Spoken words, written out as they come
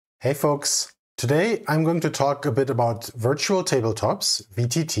Hey folks, today I'm going to talk a bit about virtual tabletops,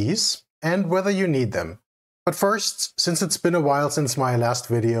 VTTs, and whether you need them. But first, since it's been a while since my last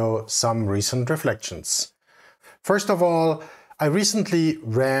video, some recent reflections. First of all, I recently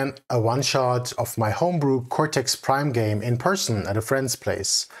ran a one-shot of my homebrew Cortex Prime game in person at a friend's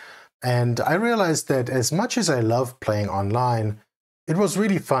place. And I realized that as much as I love playing online, it was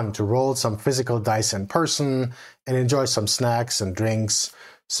really fun to roll some physical dice in person and enjoy some snacks and drinks.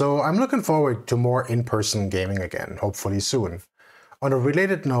 So I'm looking forward to more in-person gaming again, hopefully soon. On a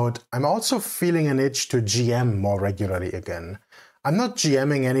related note, I'm also feeling an itch to GM more regularly again. I'm not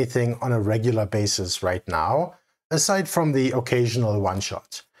GMing anything on a regular basis right now, aside from the occasional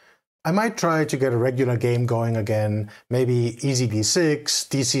one-shot. I might try to get a regular game going again, maybe Easy D6,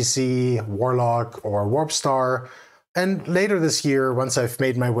 DCC, Warlock, or Warpstar, and later this year, once I've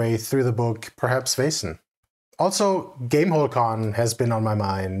made my way through the book, perhaps Vaesen. Also, Gamehole Con has been on my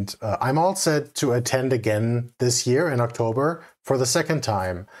mind. I'm all set to attend again this year in October for the second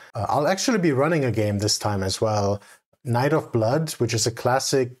time. I'll actually be running a game this time as well, Night of Blood, which is a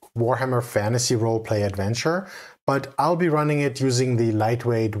classic Warhammer fantasy roleplay adventure, but I'll be running it using the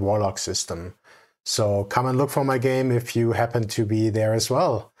lightweight Warlock system. So come and look for my game if you happen to be there as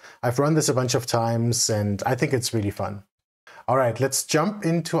well. I've run this a bunch of times and I think it's really fun. All right, let's jump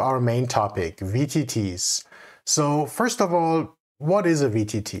into our main topic, VTTs. So first of all, what is a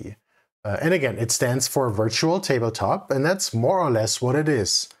VTT? And again, it stands for Virtual Tabletop, and that's more or less what it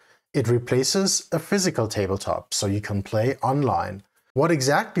is. It replaces a physical tabletop, so you can play online. What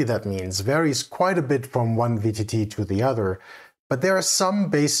exactly that means varies quite a bit from one VTT to the other, but there are some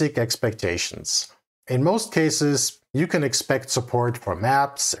basic expectations. In most cases, you can expect support for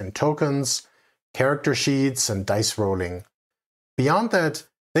maps and tokens, character sheets, and dice rolling. Beyond that,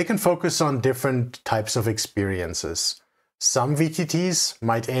 they can focus on different types of experiences. Some VTTs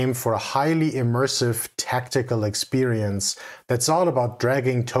might aim for a highly immersive tactical experience that's all about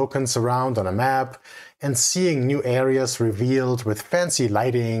dragging tokens around on a map and seeing new areas revealed with fancy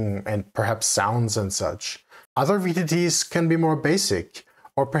lighting and perhaps sounds and such. Other VTTs can be more basic,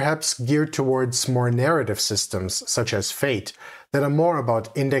 or perhaps geared towards more narrative systems such as Fate, that are more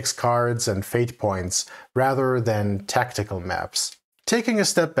about index cards and fate points rather than tactical maps. Taking a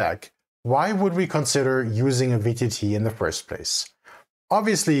step back, why would we consider using a VTT in the first place?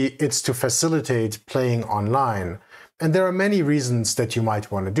 Obviously, it's to facilitate playing online, and there are many reasons that you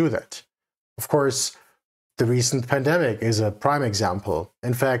might want to do that. Of course, the recent pandemic is a prime example.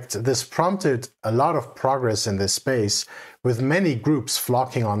 In fact, this prompted a lot of progress in this space, with many groups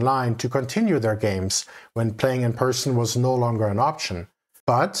flocking online to continue their games when playing in person was no longer an option.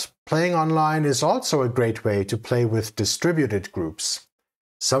 But playing online is also a great way to play with distributed groups.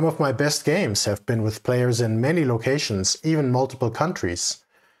 Some of my best games have been with players in many locations, even multiple countries.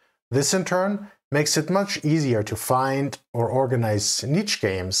 This in turn makes it much easier to find or organize niche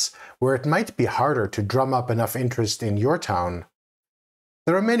games where it might be harder to drum up enough interest in your town.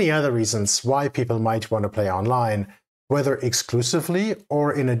 There are many other reasons why people might want to play online, whether exclusively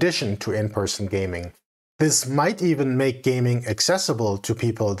or in addition to in-person gaming. This might even make gaming accessible to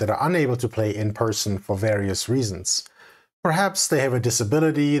people that are unable to play in person for various reasons. Perhaps they have a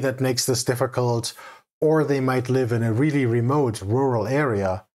disability that makes this difficult, or they might live in a really remote rural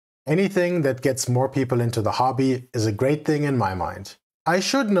area. Anything that gets more people into the hobby is a great thing in my mind. I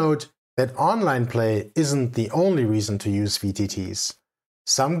should note that online play isn't the only reason to use VTTs.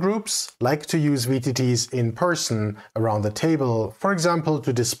 Some groups like to use VTTs in person around the table, for example,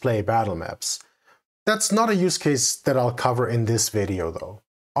 to display battle maps. That's not a use case that I'll cover in this video though.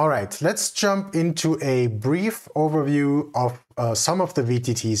 Alright, let's jump into a brief overview of some of the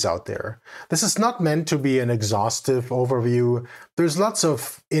VTTs out there. This is not meant to be an exhaustive overview. There's lots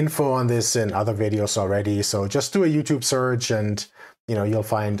of info on this in other videos already, so just do a YouTube search and you'll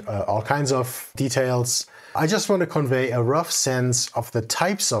find all kinds of details. I just want to convey a rough sense of the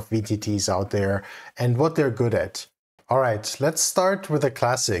types of VTTs out there and what they're good at. Alright, let's start with a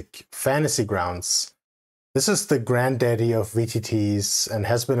classic, Fantasy Grounds. This is the granddaddy of VTTs and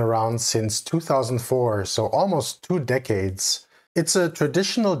has been around since 2004, so almost 2 decades. It's a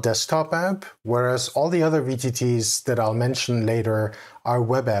traditional desktop app, whereas all the other VTTs that I'll mention later are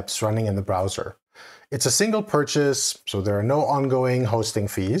web apps running in the browser. It's a single purchase, so there are no ongoing hosting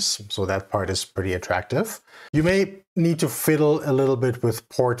fees, so that part is pretty attractive. You may need to fiddle a little bit with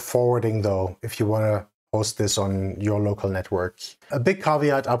port forwarding though, if you want to host this on your local network. A big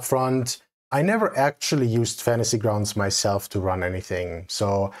caveat up front, I never actually used Fantasy Grounds myself to run anything,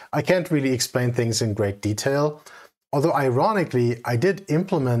 so I can't really explain things in great detail. Although ironically, I did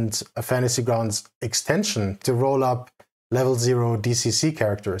implement a Fantasy Grounds extension to roll up level 0 DCC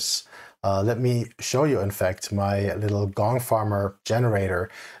characters. Let me show you, in fact, my little Gong Farmer generator.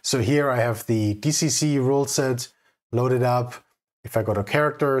 So here I have the DCC rule set loaded up. If I go to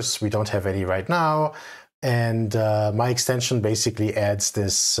characters, we don't have any right now. And my extension basically adds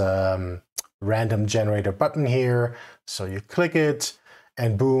this random generator button here. So you click it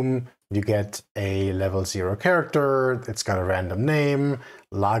and boom, you get a level 0 character. It's got a random name,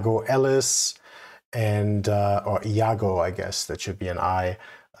 Lago Ellis, and or Iago, I guess, that should be an I.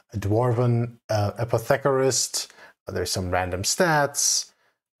 A dwarven apothecarist. There's some random stats.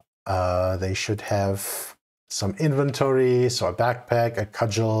 They should have some inventory, so a backpack, a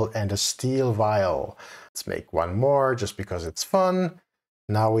cudgel, and a steel vial. Let's make one more just because it's fun.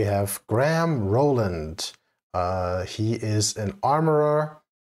 Now we have Graham Rowland. He is an armorer,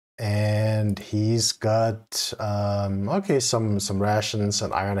 and he's got okay, some rations,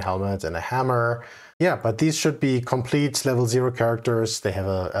 an iron helmet, and a hammer. Yeah, but these should be complete level 0 characters. They have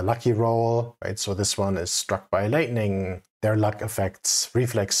a lucky roll, right? So this one is struck by lightning. Their luck affects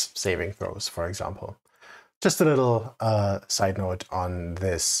reflex saving throws, for example. Just a little side note on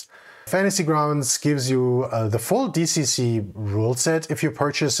this. Fantasy Grounds gives you the full DCC rule set if you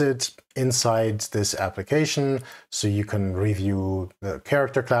purchase it inside this application. So you can review the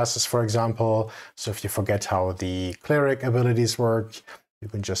character classes, for example. So if you forget how the cleric abilities work, you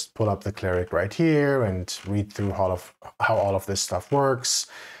can just pull up the cleric right here and read through how all of this stuff works.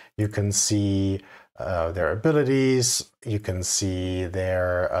 You can see their abilities. You can see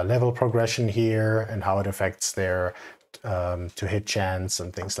their level progression here and how it affects their to hit chance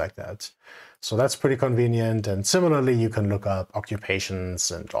and things like that. So that's pretty convenient. And similarly, you can look up occupations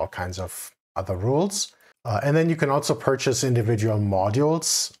and all kinds of other rules. And then you can also purchase individual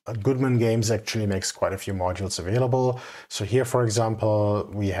modules. Goodman Games actually makes quite a few modules available. So here, for example,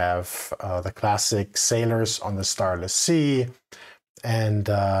 we have the classic sailors on the Starless Sea. And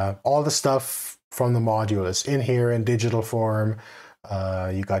all the stuff from the module is in here in digital form.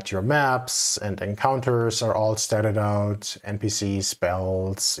 You got your maps and encounters are all started out, NPCs,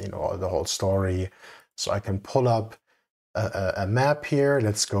 spells, you know, the whole story. So I can pull up a map here.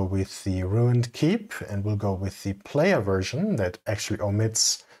 Let's go with the Ruined Keep, and we'll go with the player version that actually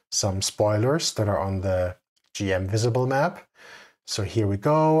omits some spoilers that are on the GM visible map. So here we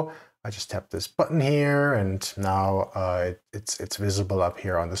go. I just tap this button here, and now it's visible up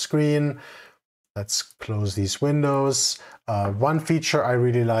here on the screen. Let's close these windows. One feature I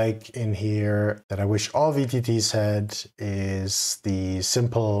really like in here that I wish all VTTs had is the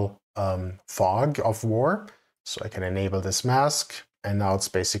simple fog of war. So I can enable this mask, and now it's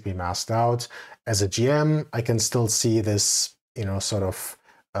basically masked out. As a GM, I can still see this, you know, sort of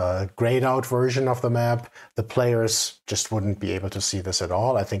grayed out version of the map. The players just wouldn't be able to see this at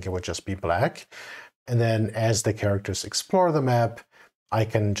all. I think it would just be black. And then as the characters explore the map, I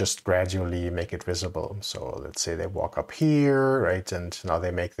can just gradually make it visible. So let's say they walk up here, right? And now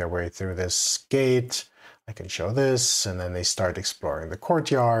they make their way through this gate. I can show this, and then they start exploring the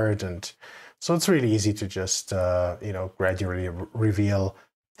courtyard. And so it's really easy to just, you know, gradually reveal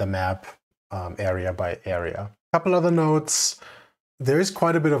the map area by area. A couple other notes. There is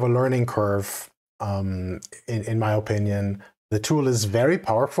quite a bit of a learning curve, in my opinion. The tool is very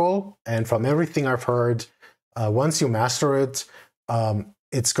powerful, and from everything I've heard, once you master it,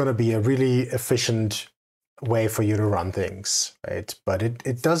 it's going to be a really efficient way for you to run things, right? But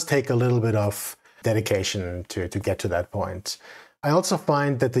it does take a little bit of dedication to get to that point. I also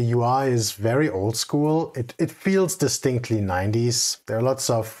find that the UI is very old school. It feels distinctly 90s. There are lots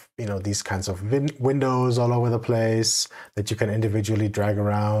of, you know, these kinds of windows all over the place that you can individually drag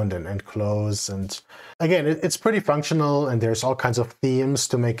around and close. And again, it's pretty functional, and there's all kinds of themes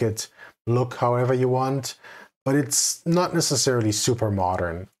to make it look however you want, but it's not necessarily super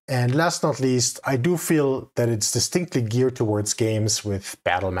modern. And last not least, I do feel that it's distinctly geared towards games with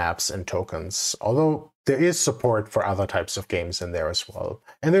battle maps and tokens, although there is support for other types of games in there as well.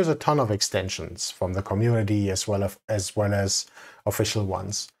 And there's a ton of extensions from the community as well as official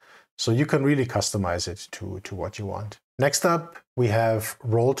ones. So you can really customize it to what you want. Next up, we have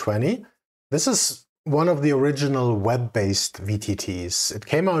Roll20. This is one of the original web-based VTTs. It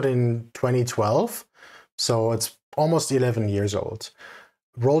came out in 2012, so it's almost 11 years old.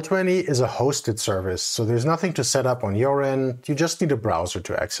 Roll20 is a hosted service, so there's nothing to set up on your end. You just need a browser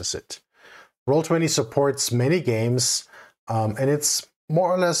to access it. Roll20 supports many games, and it's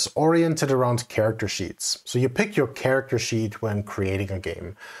more or less oriented around character sheets. So you pick your character sheet when creating a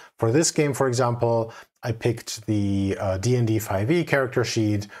game. For this game, for example, I picked the D&D 5e character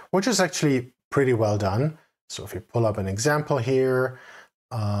sheet, which is actually pretty well done. So if you pull up an example here,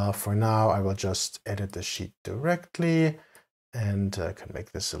 for now, I will just edit the sheet directly. and I can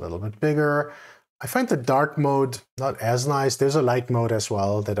make this a little bit bigger. I find the dark mode not as nice. There's a light mode as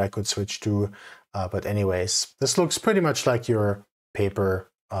well that I could switch to. But anyways, this looks pretty much like your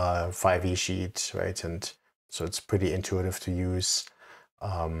paper 5e sheet, right? And so it's pretty intuitive to use.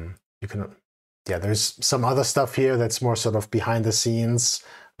 You can, yeah, there's some other stuff here that's more sort of behind the scenes.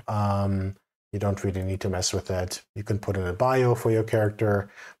 You don't really need to mess with that. You can put in a bio for your character,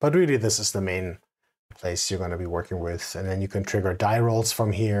 but really this is the main place you're going to be working with. And then you can trigger die rolls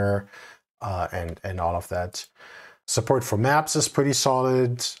from here and all of that. Support for maps is pretty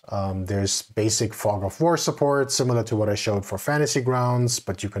solid. There's basic fog of war support, similar to what I showed for Fantasy Grounds,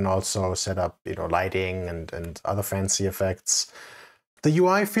 but you can also set up, you know, lighting and other fancy effects. The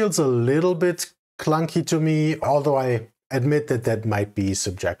UI feels a little bit clunky to me, although I admit that that might be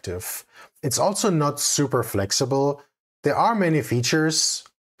subjective. It's also not super flexible. There are many features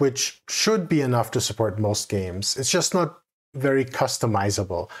which should be enough to support most games. It's just not very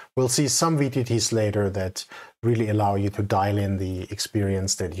customizable. We'll see some VTTs later that really allow you to dial in the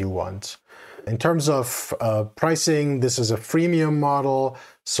experience that you want. In terms of pricing, this is a freemium model,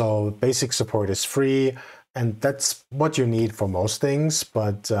 so basic support is free, and that's what you need for most things,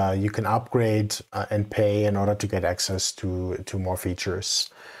 but you can upgrade and pay in order to get access to more features.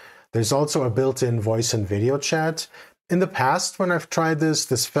 There's also a built-in voice and video chat. In the past, when I've tried this,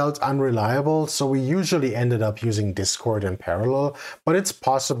 this felt unreliable, so we usually ended up using Discord in parallel, but it's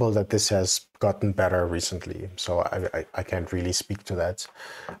possible that this has gotten better recently, so I can't really speak to that.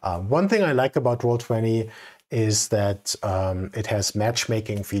 One thing I like about Roll20 is that it has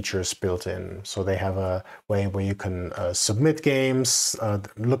matchmaking features built in. So they have a way where you can submit games,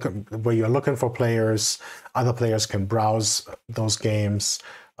 where you're looking for players, other players can browse those games.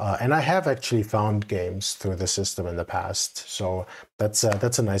 And I have actually found games through the system in the past, so that's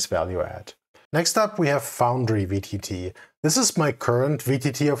a nice value add. Next up, we have Foundry VTT. This is my current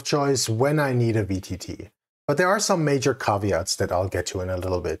VTT of choice when I need a VTT. But there are some major caveats that I'll get to in a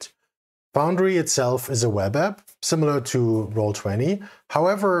little bit. Foundry itself is a web app, similar to Roll20.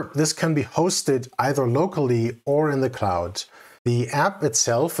 However, this can be hosted either locally or in the cloud. The app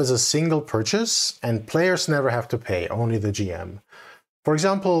itself is a single purchase, and players never have to pay, only the GM. For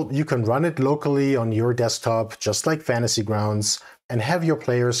example, you can run it locally on your desktop, just like Fantasy Grounds, and have your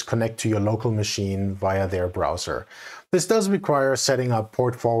players connect to your local machine via their browser. This does require setting up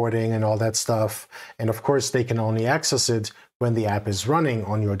port forwarding and all that stuff, and of course they can only access it when the app is running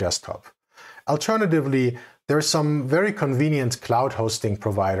on your desktop. Alternatively, there are some very convenient cloud hosting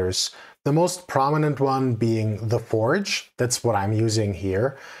providers, the most prominent one being The Forge. That's what I'm using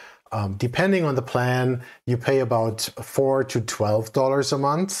here. Depending on the plan, you pay about $4 to $12 a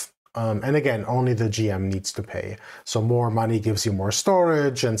month. And again, only the GM needs to pay. So more money gives you more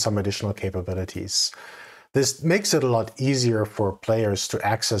storage and some additional capabilities. This makes it a lot easier for players to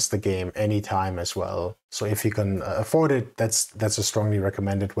access the game anytime as well. So if you can afford it, that's a strongly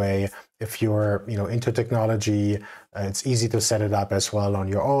recommended way. If you're into technology, it's easy to set it up as well on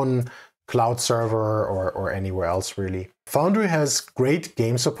your own cloud server or anywhere else really. Foundry has great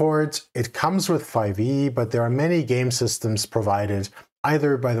game support. It comes with 5e, but there are many game systems provided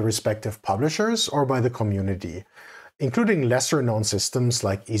either by the respective publishers or by the community, including lesser known systems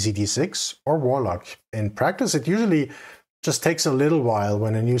like EZD6 or Warlock. In practice, it usually just takes a little while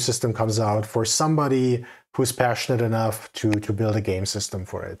when a new system comes out for somebody who's passionate enough to build a game system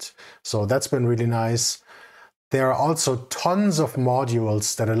for it. So that's been really nice. There are also tons of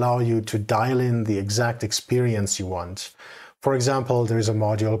modules that allow you to dial in the exact experience you want. For example, there's a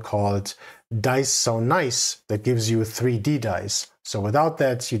module called Dice So Nice that gives you 3D dice. So without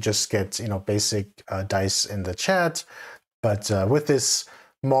that, you just get basic dice in the chat. But with this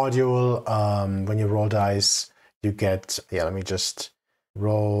module, when you roll dice, you get, let me just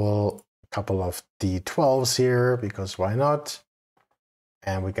roll a couple of D12s here, because why not?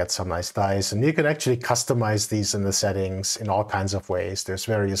 And we get some nice dice. And you can actually customize these in the settings in all kinds of ways. There's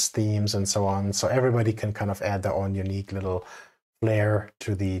various themes and so on. So everybody can kind of add their own unique little flair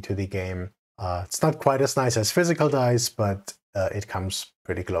to the game. It's not quite as nice as physical dice, but it comes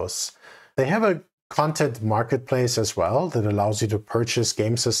pretty close. They have a content marketplace as well that allows you to purchase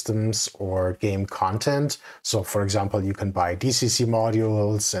game systems or game content. So for example, you can buy DCC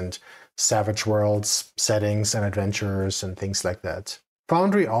modules and Savage Worlds settings and adventures and things like that.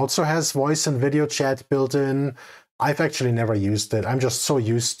 Foundry also has voice and video chat built in. I've actually never used it. I'm just so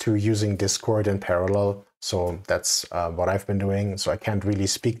used to using Discord in parallel. So that's what I've been doing. So I can't really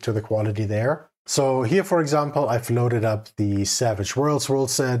speak to the quality there. So here, for example, I've loaded up the Savage Worlds rule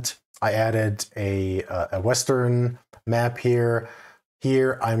set. I added a Western map here.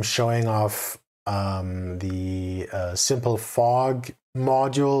 Here I'm showing off the simple fog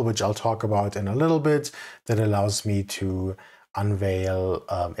module, which I'll talk about in a little bit, that allows me to unveil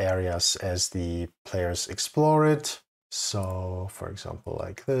areas as the players explore it. So, for example,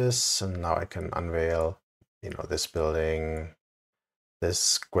 like this, and now I can unveil, this building,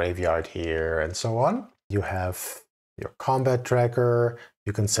 this graveyard here, and so on. You have your combat tracker.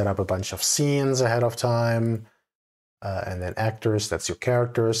 You can set up a bunch of scenes ahead of time. And then actors, that's your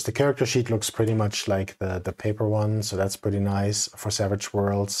characters. The character sheet looks pretty much like the paper one, so that's pretty nice for Savage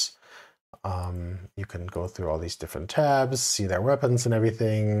Worlds. You can go through all these different tabs, see their weapons and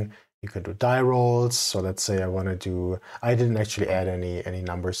everything. You can do die rolls. So let's say I want to do, I didn't actually add any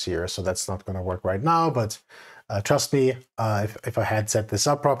numbers here, so that's not going to work right now, but trust me, if I had set this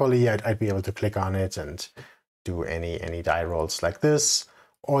up properly, I'd be able to click on it and do any die rolls like this.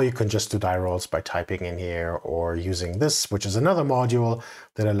 Or you can just do die rolls by typing in here or using this, which is another module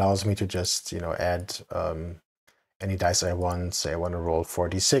that allows me to just, add any dice I want. Say I want to roll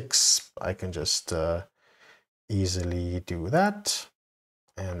 4d6. I can just easily do that.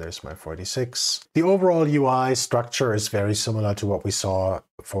 And there's my 4d6. The overall UI structure is very similar to what we saw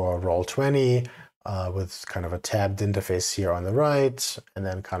for Roll20, with kind of a tabbed interface here on the right, and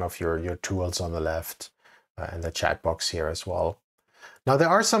then kind of your tools on the left, and the chat box here as well. Now, there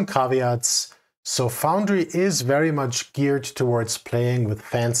are some caveats. So Foundry is very much geared towards playing with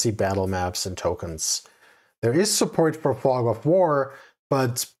fancy battle maps and tokens. There is support for Fog of War,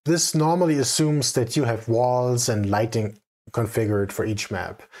 but this normally assumes that you have walls and lighting configured for each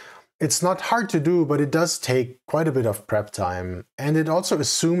map. It's not hard to do, but it does take quite a bit of prep time, and it also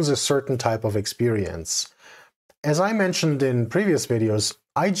assumes a certain type of experience. As I mentioned in previous videos,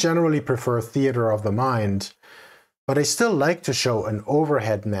 I generally prefer theater of the mind, but I still like to show an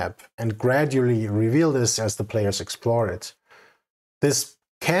overhead map and gradually reveal this as the players explore it. This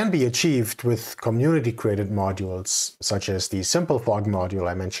can be achieved with community-created modules, such as the Simple Fog module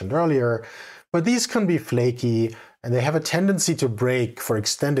I mentioned earlier, but these can be flaky, and they have a tendency to break for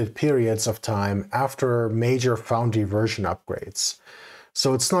extended periods of time after major Foundry version upgrades.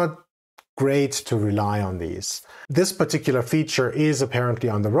 So it's not great to rely on these. This particular feature is apparently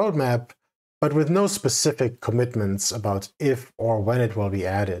on the roadmap, but with no specific commitments about if or when it will be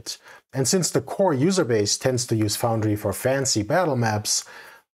added. And since the core user base tends to use Foundry for fancy battle maps,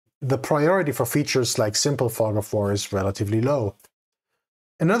 the priority for features like Simple Fog of War is relatively low.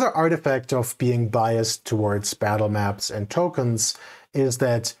 Another artifact of being biased towards battle maps and tokens is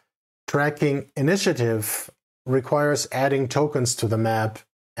that tracking initiative requires adding tokens to the map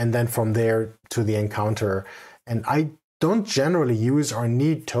and then from there to the encounter. And I don't generally use or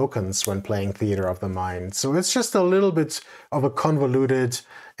need tokens when playing Theater of the Mind. So it's just a little bit of a convoluted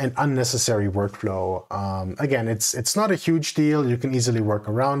and unnecessary workflow. Again, it's not a huge deal. You can easily work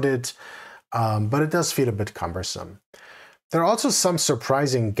around it, but it does feel a bit cumbersome. There are also some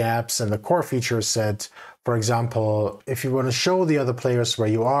surprising gaps in the core feature set. For example, if you want to show the other players where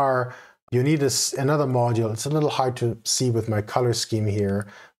you are, you need another module. It's a little hard to see with my color scheme here,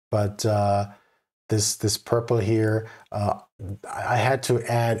 but this purple here, I had to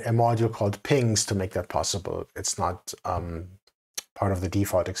add a module called pings to make that possible. It's not part of the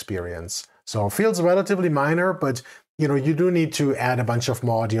default experience. So it feels relatively minor, but you do need to add a bunch of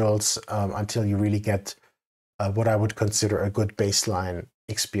modules until you really get what I would consider a good baseline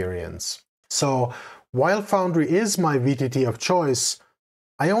experience. So while Foundry is my VTT of choice,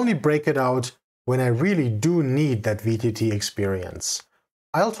 I only break it out when I really do need that VTT experience.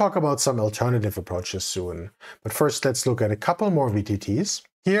 I'll talk about some alternative approaches soon, but first let's look at a couple more VTTs.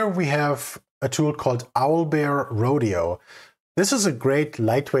 Here we have a tool called Owlbear Rodeo. This is a great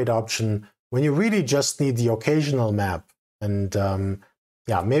lightweight option when you really just need the occasional map, and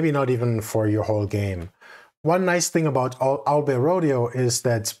yeah, maybe not even for your whole game. One nice thing about Owlbear Rodeo is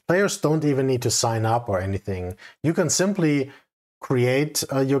that players don't even need to sign up or anything. You can simply create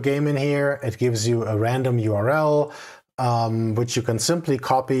your game in here. It gives you a random URL, which you can simply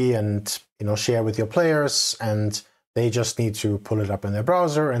copy and share with your players, and they just need to pull it up in their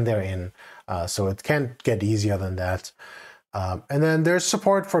browser and they're in. So it can't get easier than that. And then there's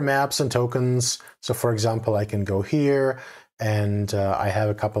support for maps and tokens. So for example, I can go here and I have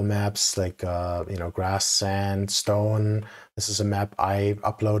a couple maps like grass, sand, stone. This is a map I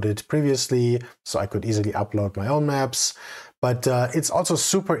uploaded previously, so I could easily upload my own maps. But it's also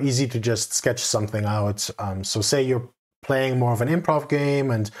super easy to just sketch something out. So say you're playing more of an improv game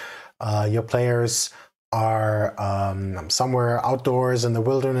and your players are somewhere outdoors in the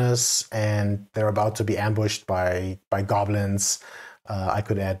wilderness and they're about to be ambushed by goblins. I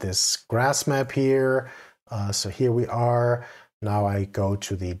could add this grass map here. So here we are. Now I go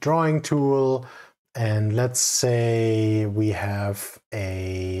to the drawing tool, and let's say we have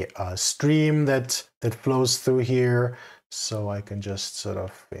a stream that flows through here. So I can just sort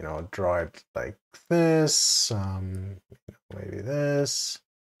of, draw it like this, maybe this.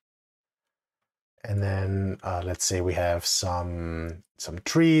 And then let's say we have some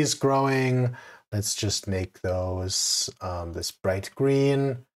trees growing. Let's just make those this bright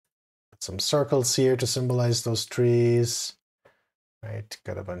green. Put some circles here to symbolize those trees. Right,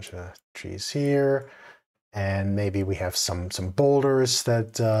 got a bunch of trees here. And maybe we have some boulders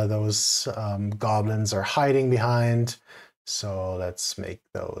that those goblins are hiding behind. So let's make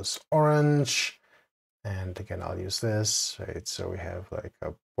those orange. And again, I'll use this, right? So we have like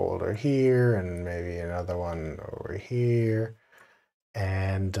a boulder here and maybe another one over here.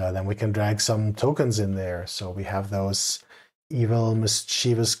 And then we can drag some tokens in there. So we have those evil,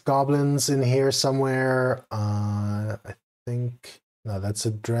 mischievous goblins in here somewhere. I think, no, that's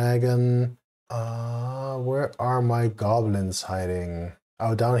a dragon. Where are my goblins hiding?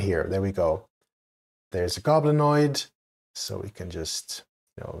 Oh, down here. There we go. There's a goblinoid. So we can just,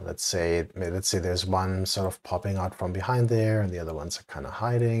 let's say there's one sort of popping out from behind there and the other ones are kind of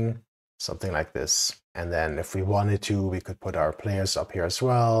hiding, something like this. And then if we wanted to, we could put our players up here as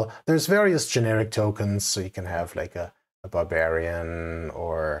well. There's various generic tokens. So you can have like a barbarian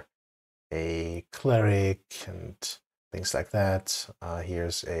or a cleric and things like that.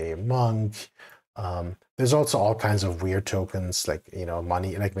 Here's a monk. There's also all kinds of weird tokens, like,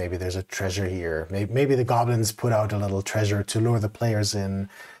 money, like maybe there's a treasure here. Maybe the goblins put out a little treasure to lure the players in,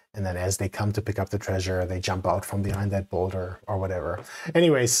 and then as they come to pick up the treasure, they jump out from behind that boulder or whatever.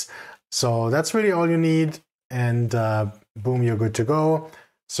 Anyways, so that's really all you need, and boom, you're good to go.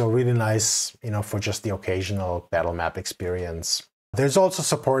 So really nice, for just the occasional battle map experience. There's also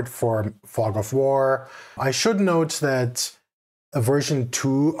support for Fog of War. I should note that version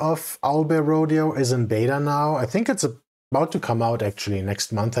 2 of Owlbear Rodeo is in beta now. I think it's about to come out actually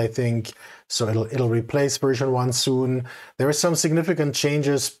next month, I think. So it'll replace version 1 soon. There are some significant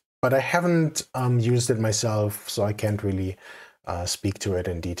changes, but I haven't used it myself, so I can't really speak to it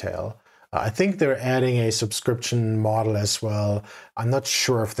in detail. I think they're adding a subscription model as well. I'm not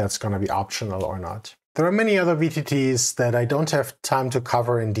sure if that's going to be optional or not. There are many other VTTs that I don't have time to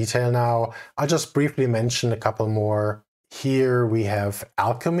cover in detail now. I'll just briefly mention a couple more. Here we have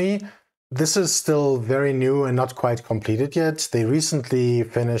Alchemy. This is still very new and not quite completed yet. They recently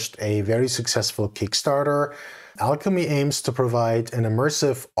finished a very successful Kickstarter. Alchemy aims to provide an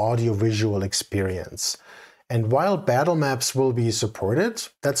immersive audiovisual experience. And while battle maps will be supported,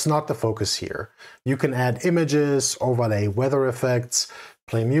 that's not the focus here. You can add images, overlay weather effects,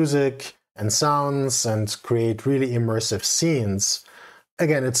 play music and sounds, and create really immersive scenes.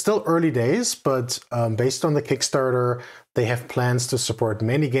 Again, it's still early days, but based on the Kickstarter, they have plans to support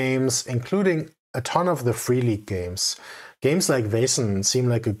many games, including a ton of the Free League games. Games like Vaesen seem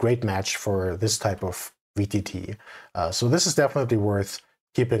like a great match for this type of VTT. So this is definitely worth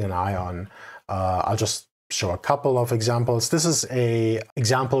keeping an eye on. I'll just show a couple of examples. This is an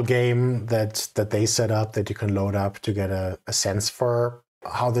example game that they set up that you can load up to get a sense for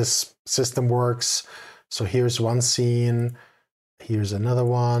how this system works. So here's one scene. Here's another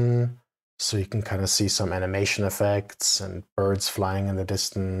one. So you can kind of see some animation effects and birds flying in the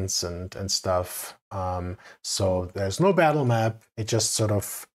distance and stuff. So there's no battle map. It just sort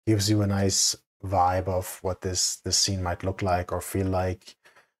of gives you a nice vibe of what this scene might look like or feel like.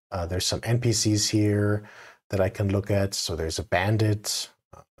 There's some NPCs here that I can look at. So there's a bandit.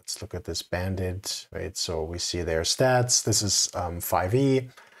 Let's look at this bandit, right? So we see their stats. This is 5e.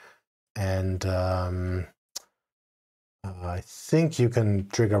 And I think you can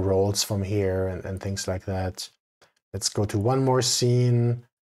trigger rolls from here and things like that. Let's go to one more scene,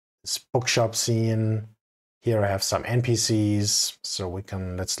 this bookshop scene. Here I have some NPCs, so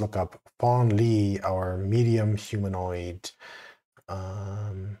let's look up Fawn Lee, our medium humanoid.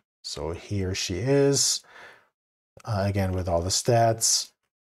 So here she is, again with all the stats.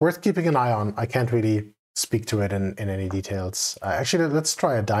 Worth keeping an eye on. I can't really speak to it in any details. Actually, let's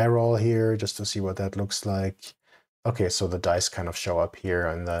try a die roll here just to see what that looks like. Okay, so the dice kind of show up here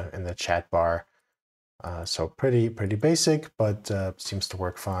in the chat bar. So pretty basic, but seems to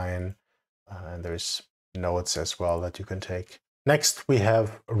work fine. And there's notes as well that you can take. Next, we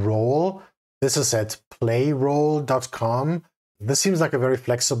have Roll. This is at playroll.com. This seems like a very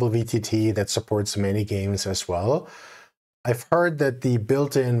flexible VTT that supports many games as well. I've heard that the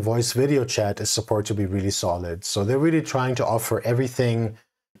built-in voice video chat is supposed to be really solid. So they're really trying to offer everything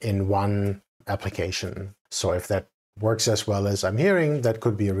in one application. So if that works as well as I'm hearing, that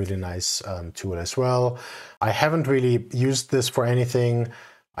could be a really nice tool as well. I haven't really used this for anything.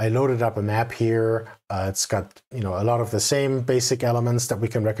 I loaded up a map here. It's got a lot of the same basic elements that we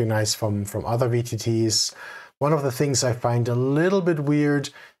can recognize from other VTTs. One of the things I find a little bit weird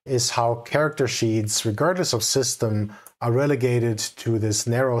is how character sheets, regardless of system, are relegated to this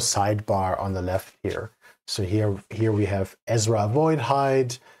narrow sidebar on the left here. So here we have Ezra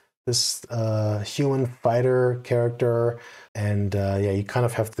Voidhide, this human fighter character, and yeah, you kind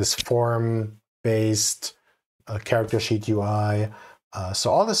of have this form-based character sheet UI.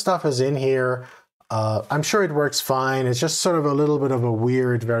 So all this stuff is in here. I'm sure it works fine. It's just sort of a little bit of a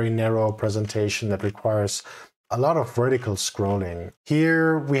weird, very narrow presentation that requires a lot of vertical scrolling.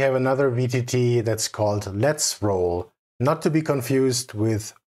 Here we have another VTT that's called Let's Roll, not to be confused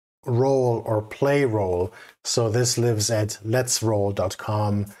with roll or play roll. So this lives at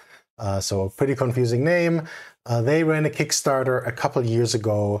letsroll.com. So a pretty confusing name. They ran a Kickstarter a couple years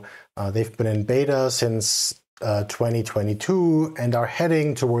ago. They've been in beta since 2022 and are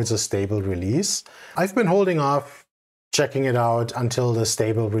heading towards a stable release. I've been holding off checking it out until the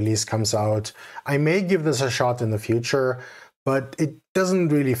stable release comes out. I may give this a shot in the future, but it doesn't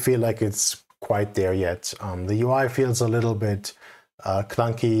really feel like it's quite there yet. The UI feels a little bit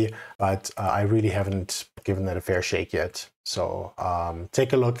clunky, but I really haven't given it a fair shake yet. So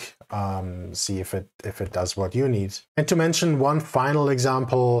take a look, see if it does what you need. And to mention one final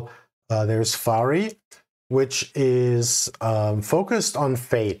example, there's Fari, which is focused on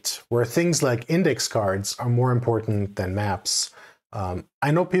fate, where things like index cards are more important than maps.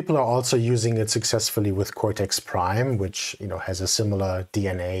 I know people are also using it successfully with Cortex Prime, which has a similar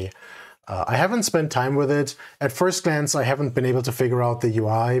DNA. I haven't spent time with it. At first glance, I haven't been able to figure out the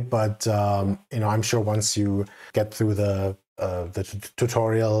UI, but I'm sure once you get through the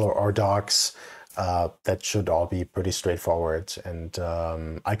tutorial or docs, that should all be pretty straightforward. And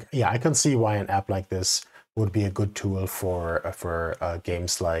I can see why an app like this would be a good tool for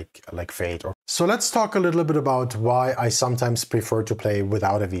games like Fate. So let's talk a little bit about why I sometimes prefer to play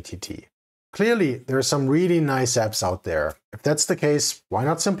without a VTT. Clearly, there are some really nice apps out there. If that's the case, why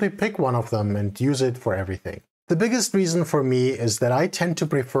not simply pick one of them and use it for everything? The biggest reason for me is that I tend to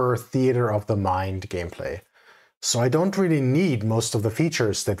prefer theater of the mind gameplay. So I don't really need most of the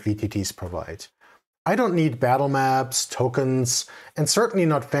features that VTTs provide. I don't need battle maps, tokens, and certainly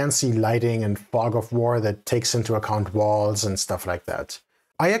not fancy lighting and fog of war that takes into account walls and stuff like that.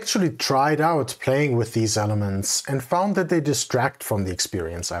 I actually tried out playing with these elements and found that they distract from the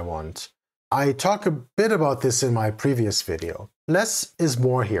experience I want. I talk a bit about this in my previous video. Less is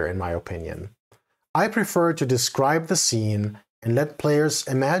more here, in my opinion. I prefer to describe the scene and let players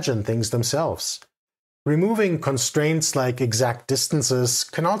imagine things themselves. Removing constraints like exact distances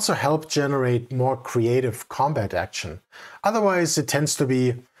can also help generate more creative combat action. Otherwise, it tends to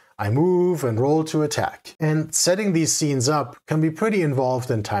be, I move and roll to attack. And setting these scenes up can be pretty involved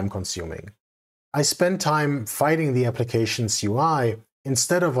and time-consuming. I spend time fighting the application's UI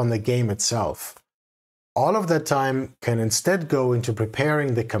instead of on the game itself. All of that time can instead go into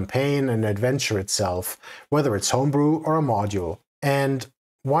preparing the campaign and adventure itself, whether it's homebrew or a module. And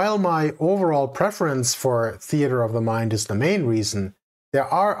while my overall preference for theater of the mind is the main reason, there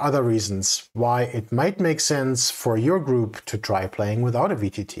are other reasons why it might make sense for your group to try playing without a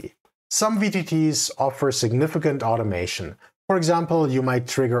VTT. Some VTTs offer significant automation. For example, you might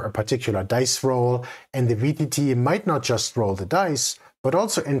trigger a particular dice roll, and the VTT might not just roll the dice, but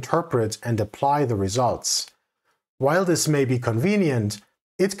also interpret and apply the results. While this may be convenient,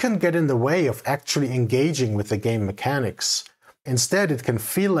 it can get in the way of actually engaging with the game mechanics. Instead, it can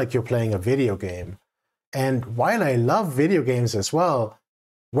feel like you're playing a video game. And while I love video games as well,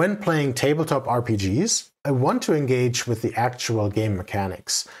 when playing tabletop RPGs, I want to engage with the actual game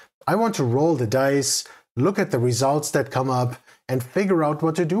mechanics. I want to roll the dice, look at the results that come up, and figure out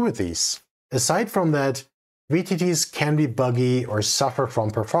what to do with these. Aside from that, VTTs can be buggy or suffer from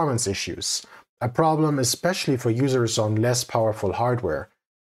performance issues, a problem especially for users on less powerful hardware.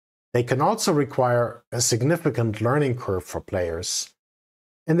 They can also require a significant learning curve for players.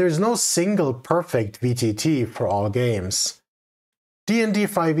 And there's no single perfect VTT for all games. D&D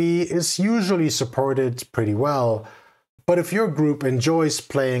 5e is usually supported pretty well, but if your group enjoys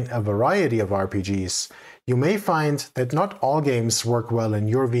playing a variety of RPGs, you may find that not all games work well in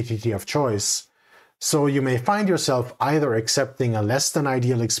your VTT of choice. So you may find yourself either accepting a less than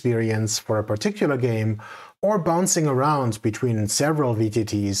ideal experience for a particular game or bouncing around between several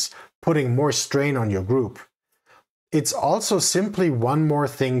VTTs, putting more strain on your group. It's also simply one more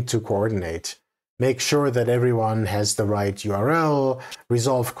thing to coordinate. Make sure that everyone has the right URL,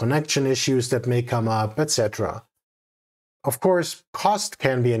 resolve connection issues that may come up, etc. Of course, cost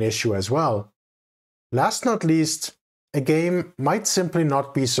can be an issue as well. Last not least, a game might simply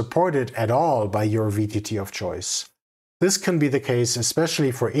not be supported at all by your VTT of choice. This can be the case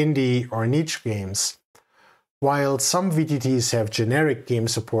especially for indie or niche games. While some VTTs have generic game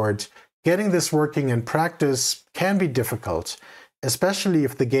support, getting this working in practice can be difficult, especially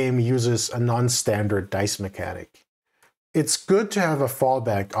if the game uses a non-standard dice mechanic. It's good to have a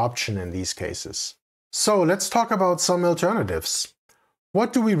fallback option in these cases. So let's talk about some alternatives.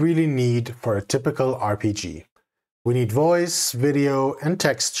 What do we really need for a typical RPG? We need voice, video, and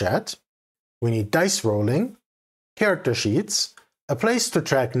text chat. We need dice rolling, character sheets, a place to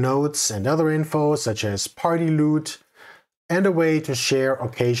track notes and other info such as party loot, and a way to share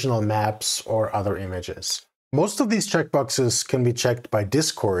occasional maps or other images. Most of these checkboxes can be checked by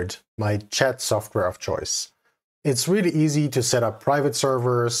Discord, my chat software of choice. It's really easy to set up private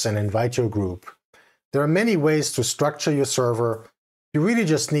servers and invite your group. There are many ways to structure your server. You really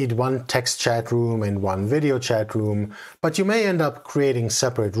just need one text chat room and one video chat room, but you may end up creating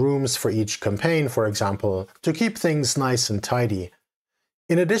separate rooms for each campaign, for example, to keep things nice and tidy.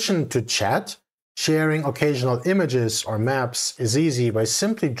 In addition to chat, sharing occasional images or maps is easy by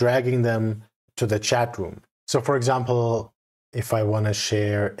simply dragging them to the chat room. So for example, if I want to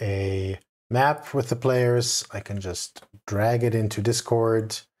share a map with the players, I can just drag it into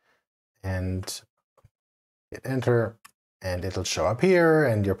Discord and hit enter, and it'll show up here,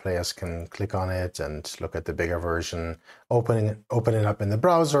 and your players can click on it and look at the bigger version, open it up in the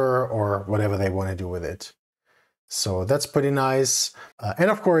browser or whatever they want to do with it. So that's pretty nice.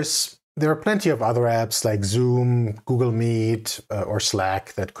 And of course, there are plenty of other apps like Zoom, Google Meet, or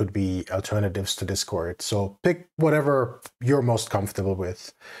Slack that could be alternatives to Discord. So pick whatever you're most comfortable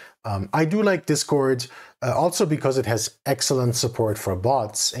with. I do like Discord also because it has excellent support for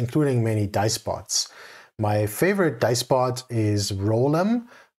bots, including many dice bots. My favorite dice bot is Rolem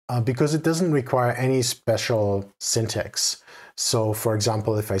because it doesn't require any special syntax. So for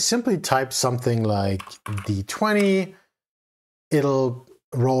example, if I simply type something like D20, it'll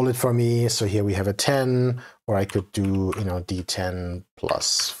roll it for me. So here we have a 10, or I could do, D10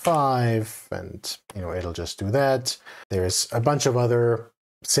 plus 5, and, it'll just do that. There's a bunch of other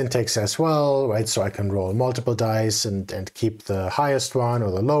syntax as well, right? So I can roll multiple dice and keep the highest one or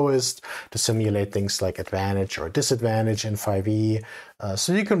the lowest to simulate things like advantage or disadvantage in 5e.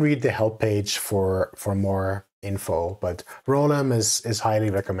 So you can read the help page for more info, but Rolem is highly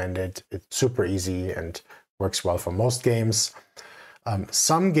recommended. It's super easy and works well for most games.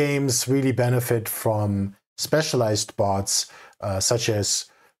 Some games really benefit from specialized bots, such as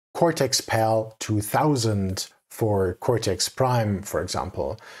Cortex Pal 2000 for Cortex Prime, for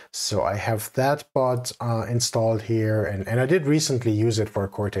example. So I have that bot installed here, and I did recently use it for a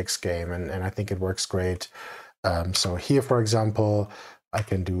Cortex game, and I think it works great. So here, for example, I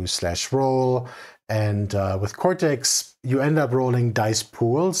can do /roll, and with Cortex, you end up rolling dice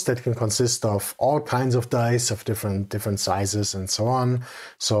pools that can consist of all kinds of dice of different sizes and so on.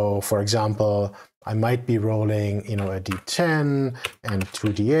 So for example, I might be rolling, a D10 and 2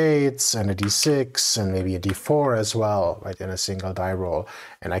 D8s and a D6 and maybe a D4 as well, right, in a single die roll.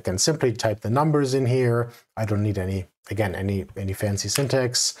 And I can simply type the numbers in here. I don't need any fancy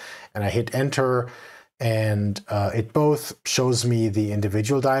syntax. And I hit enter, and it both shows me the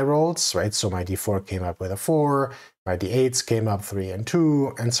individual die rolls, right? So my D4 came up with a 4, my D8s came up 3 and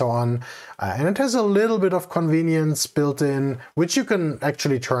 2, and so on. And it has a little bit of convenience built in, which you can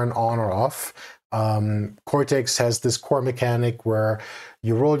actually turn on or off. Cortex has this core mechanic where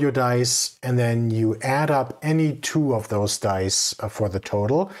you roll your dice and then you add up any 2 of those dice for the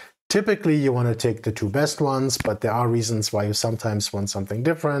total. Typically, you want to take the 2 best ones, but there are reasons why you sometimes want something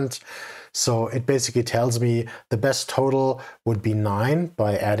different. So it basically tells me the best total would be 9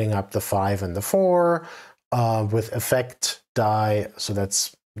 by adding up the 5 and the 4 with effect die. So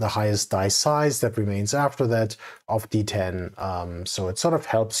that's the highest die size that remains after that of D10. So it sort of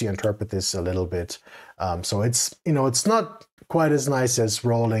helps you interpret this a little bit. So it's, it's not quite as nice as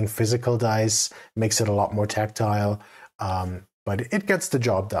rolling physical dice, makes it a lot more tactile, but it gets the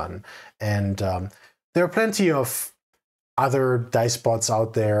job done. And there are plenty of other dice bots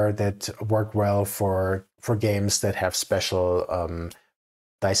out there that work well for games that have special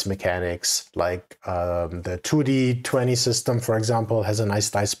dice mechanics, like the 2D20 system, for example, has a nice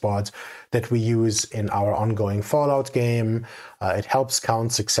dice bot that we use in our ongoing Fallout game. It helps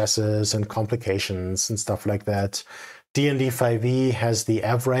count successes and complications and stuff like that. D&D 5e has the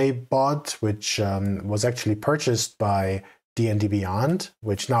Avray bot, which was actually purchased by D&D Beyond,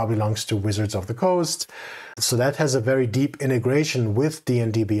 which now belongs to Wizards of the Coast. So that has a very deep integration with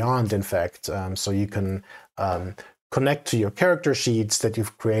D&D Beyond, in fact. So you can connect to your character sheets that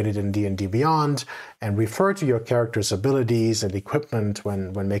you've created in D&D Beyond and refer to your character's abilities and equipment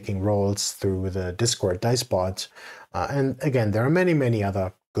when making rolls through the Discord dice bot. And again, there are many, many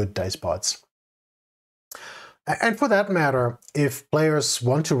other good dice bots. And for that matter, if players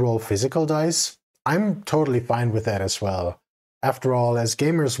want to roll physical dice, I'm totally fine with that as well. After all, as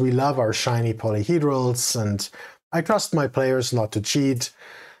gamers, we love our shiny polyhedrals, and I trust my players not to cheat.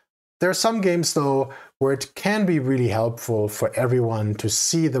 There are some games, though, where it can be really helpful for everyone to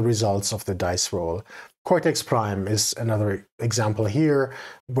see the results of the dice roll. Cortex Prime is another example here,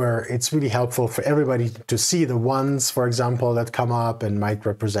 where it's really helpful for everybody to see the ones, for example, that come up and might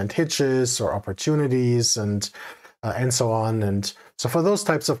represent hitches or opportunities and so on. And so for those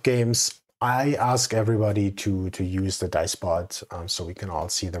types of games, I ask everybody to use the dice bot so we can all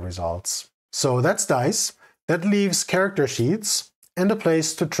see the results. So that's dice. That leaves character sheets and a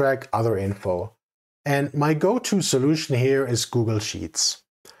place to track other info. And my go-to solution here is Google Sheets.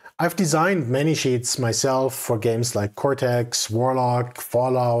 I've designed many sheets myself for games like Cortex, Warlock,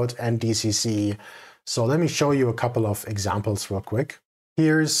 Fallout, and DCC. So let me show you a couple of examples real quick.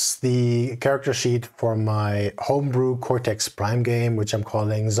 Here's the character sheet for my homebrew Cortex Prime game, which I'm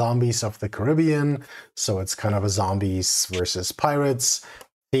calling Zombies of the Caribbean. So it's kind of a zombies versus pirates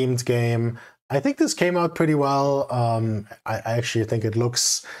themed game. I think this came out pretty well. I actually think it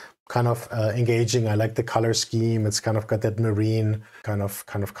looks kind of engaging. I like the color scheme. It's kind of got that marine kind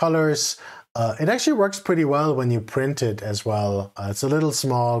of colors. It actually works pretty well when you print it as well. It's a little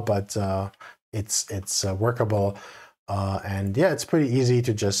small, but it's workable. And yeah, it's pretty easy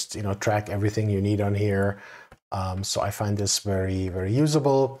to just track everything you need on here. So I find this very, very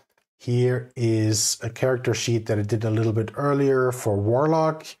usable. Here is a character sheet that I did a little bit earlier for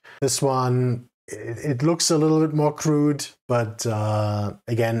Warlock. This one, it looks a little bit more crude, but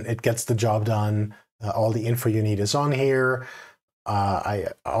again, it gets the job done. All the info you need is on here. I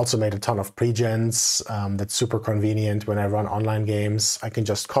also made a ton of pre-gens. That's super convenient when I run online games. I can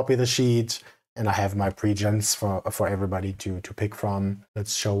just copy the sheet and I have my pre-gens for everybody to pick from.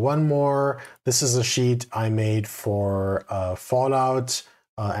 Let's show one more. This is a sheet I made for Fallout.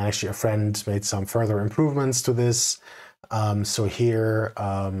 And actually a friend made some further improvements to this. So here,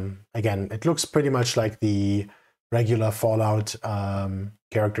 again, it looks pretty much like the regular Fallout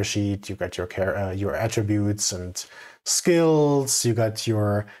character sheet. You got your attributes and skills. You got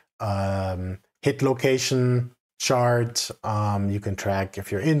your hit location chart. You can track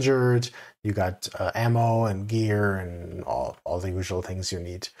if you're injured. You got ammo and gear and all the usual things you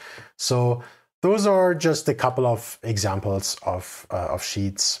need. So those are just a couple of examples of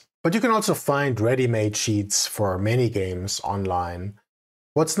sheets. But you can also find ready-made sheets for many games online.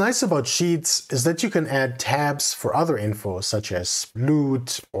 What's nice about sheets is that you can add tabs for other info, such as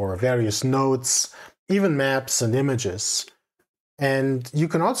loot or various notes, even maps and images. And you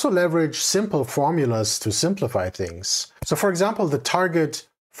can also leverage simple formulas to simplify things. So for example, the target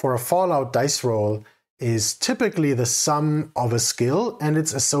for a Fallout dice roll is typically the sum of a skill and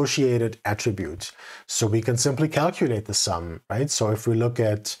its associated attribute. So we can simply calculate the sum, right? So if we look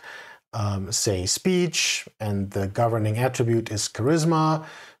at, say, speech, and the governing attribute is charisma.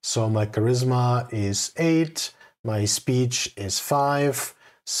 So my charisma is 8, my speech is 5.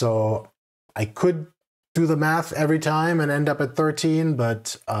 So I could do the math every time and end up at 13,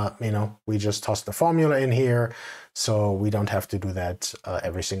 but we just toss the formula in here, so we don't have to do that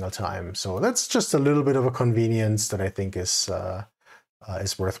every single time. So that's just a little bit of a convenience that I think is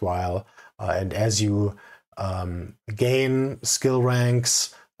worthwhile. And as you gain skill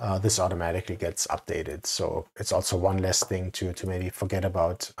ranks, this automatically gets updated. So it's also one less thing to maybe forget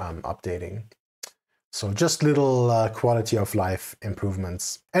about updating. So just little quality of life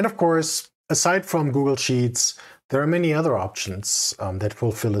improvements. And of course, aside from Google Sheets, there are many other options that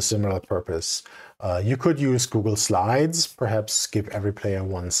fulfill a similar purpose. You could use Google Slides, perhaps give every player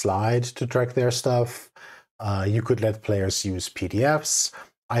one slide to track their stuff. You could let players use PDFs,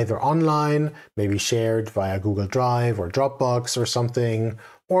 either online, maybe shared via Google Drive or Dropbox or something,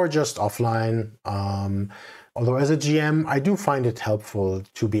 or just offline. Although as a GM, I do find it helpful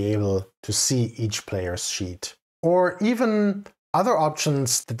to be able to see each player's sheet. Or even other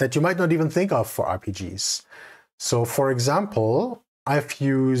options that you might not even think of for RPGs. So for example, I've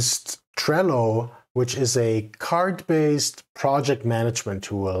used Trello, which is a card-based project management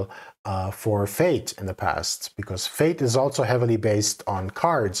tool for Fate in the past, because Fate is also heavily based on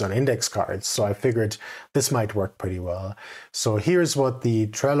cards, on index cards. So I figured this might work pretty well. So here's what the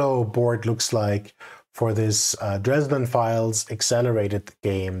Trello board looks like for this Dresden Files accelerated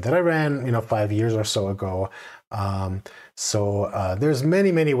game that I ran 5 years or so ago. So there's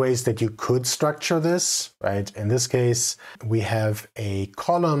many ways that you could structure this, right? In this case, we have a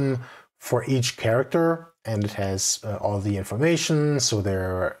column for each character, and it has all the information, so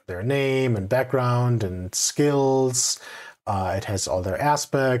their name and background and skills. It has all their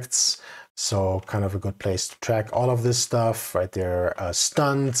aspects, so kind of a good place to track all of this stuff, right? Their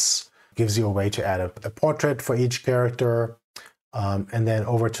stunts, gives you a way to add a portrait for each character. And then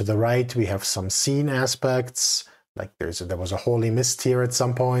over to the right, we have some scene aspects. Like there was a holy mist here at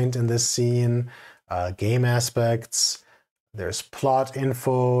some point in this scene, game aspects. There's plot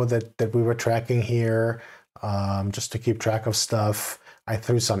info that we were tracking here, just to keep track of stuff. I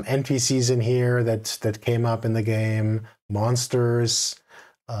threw some NPCs in here that came up in the game, monsters.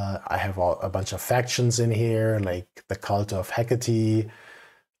 I have a bunch of factions in here, like the Cult of Hecate,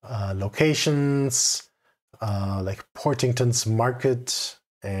 locations, like Portington's Market,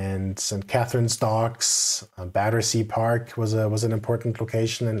 and St. Catherine's Docks. Battersea Park was an important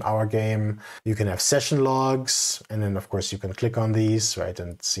location in our game. You can have session logs, and then of course you can click on these, right,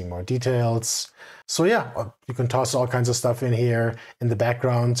 and see more details. So yeah, you can toss all kinds of stuff in here. In the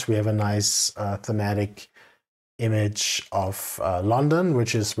background, we have a nice thematic image of London,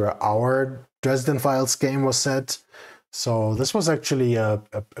 which is where our Dresden Files game was set. So this was actually a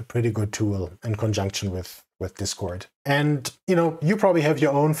pretty good tool in conjunction with Discord. And you probably have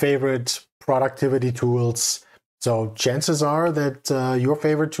your own favorite productivity tools. So chances are that your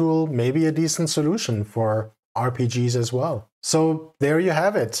favorite tool may be a decent solution for RPGs as well. So there you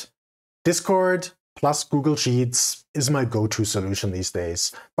have it. Discord plus Google Sheets is my go-to solution these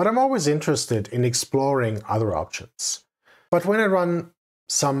days, but I'm always interested in exploring other options. But when I run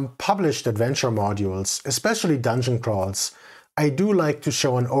some published adventure modules, especially dungeon crawls, I do like to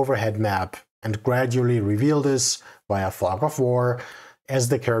show an overhead map and gradually reveal this via fog of war as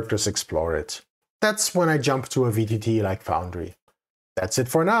the characters explore it. That's when I jump to a VTT like Foundry. That's it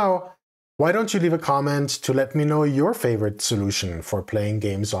for now. Why don't you leave a comment to let me know your favorite solution for playing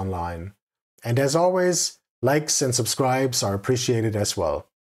games online? And as always, likes and subscribes are appreciated as well.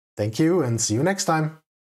 Thank you and see you next time.